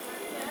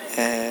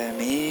है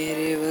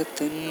मेरे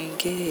वतन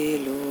के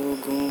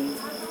लोगों,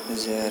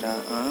 ज़रा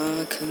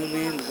आँख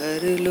में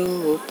भर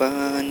लो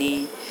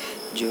पानी।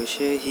 जो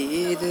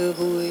शहीद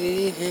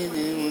हुए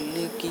हैं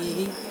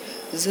उनकी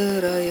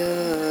ज़रा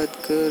याद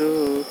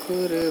करो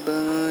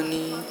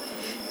कुर्बानी।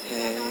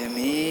 है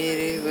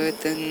मेरे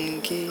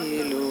वतन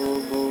के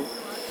लोगों,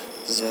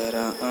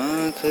 ज़रा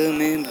आँख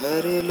में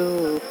भर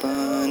लो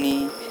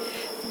पानी।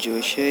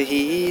 जो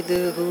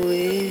शहीद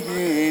हुए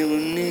हैं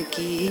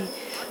उनकी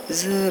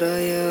ज़रा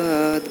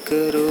याद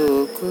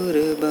करो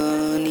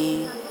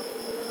कुर्बानी।